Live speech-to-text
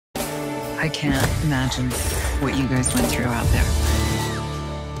I can't imagine what you guys went through out there.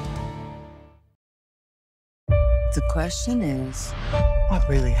 The question is, what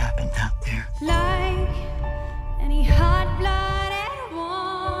really happened out there? Like any hot-blooded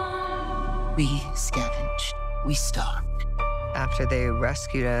one. We scavenged. We starved. After they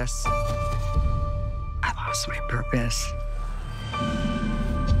rescued us, I lost my purpose.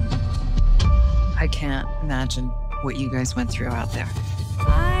 I can't imagine what you guys went through out there.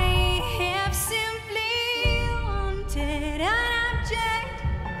 I have simply wanted an object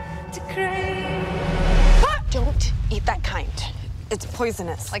to crave. Don't eat that kind. It's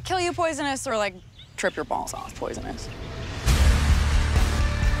poisonous. Like kill you poisonous or like trip your balls off poisonous.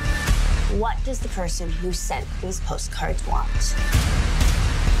 What does the person who sent these postcards want?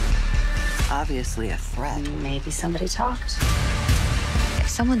 Obviously a threat. Maybe somebody talked. If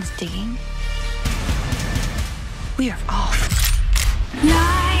someone's digging, we are off.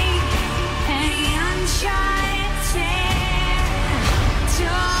 Like any uncharted territory,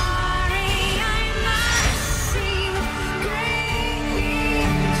 I must see great.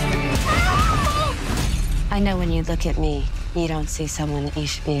 I know when you look at me, you don't see someone that you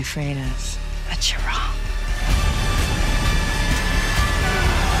should be afraid of. But you're wrong.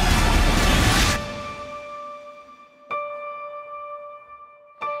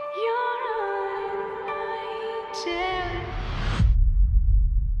 You're uninvited.